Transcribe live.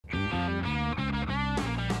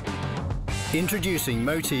Introducing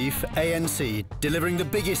Motif A.N.C, delivering the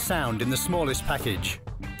biggest sound in the smallest package.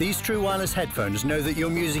 These true wireless headphones know that your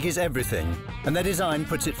music is everything, and their design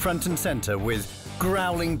puts it front and center with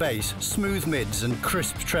growling bass, smooth mids and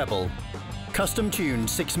crisp treble. Custom-tuned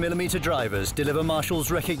 6mm drivers deliver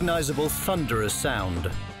Marshall's recognizable thunderous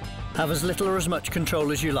sound. Have as little or as much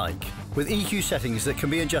control as you like, with EQ settings that can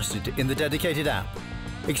be adjusted in the dedicated app.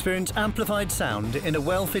 Experience amplified sound in a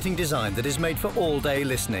well-fitting design that is made for all-day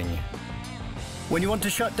listening. When you want to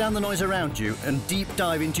shut down the noise around you and deep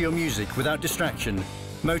dive into your music without distraction,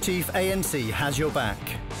 Motif A.N.C has your back.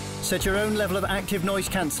 Set your own level of active noise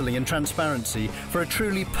cancelling and transparency for a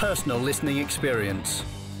truly personal listening experience.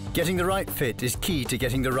 Getting the right fit is key to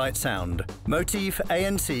getting the right sound. Motif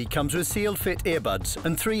A.N.C comes with sealed fit earbuds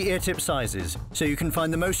and 3 ear tip sizes, so you can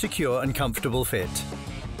find the most secure and comfortable fit.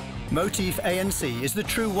 Motif A.N.C is the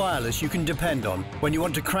true wireless you can depend on when you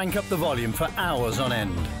want to crank up the volume for hours on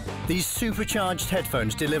end. These supercharged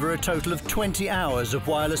headphones deliver a total of 20 hours of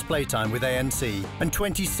wireless playtime with A.N.C and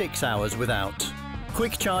 26 hours without.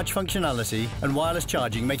 Quick charge functionality and wireless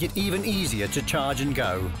charging make it even easier to charge and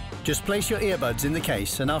go. Just place your earbuds in the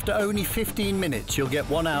case and after only 15 minutes you'll get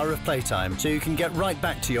 1 hour of playtime so you can get right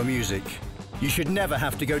back to your music. You should never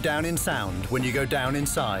have to go down in sound when you go down in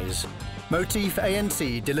size. Motif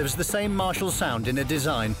A.N.C delivers the same Marshall sound in a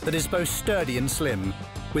design that is both sturdy and slim,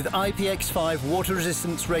 with IPX5 water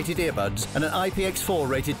resistance rated earbuds and an IPX4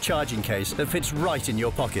 rated charging case that fits right in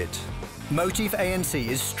your pocket. Motif A.N.C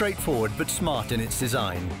is straightforward but smart in its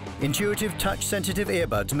design. Intuitive touch-sensitive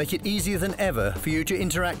earbuds make it easier than ever for you to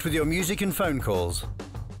interact with your music and phone calls.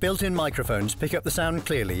 Built-in microphones pick up the sound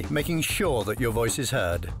clearly, making sure that your voice is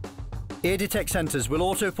heard. Ear detect sensors will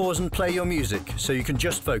auto-pause and play your music, so you can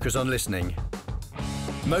just focus on listening.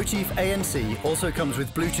 Motif A.N.C also comes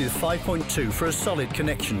with Bluetooth 5.2 for a solid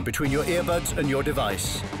connection between your earbuds and your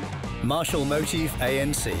device. Marshall Motif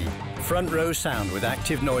A.N.C, front row sound with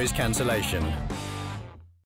active noise cancellation.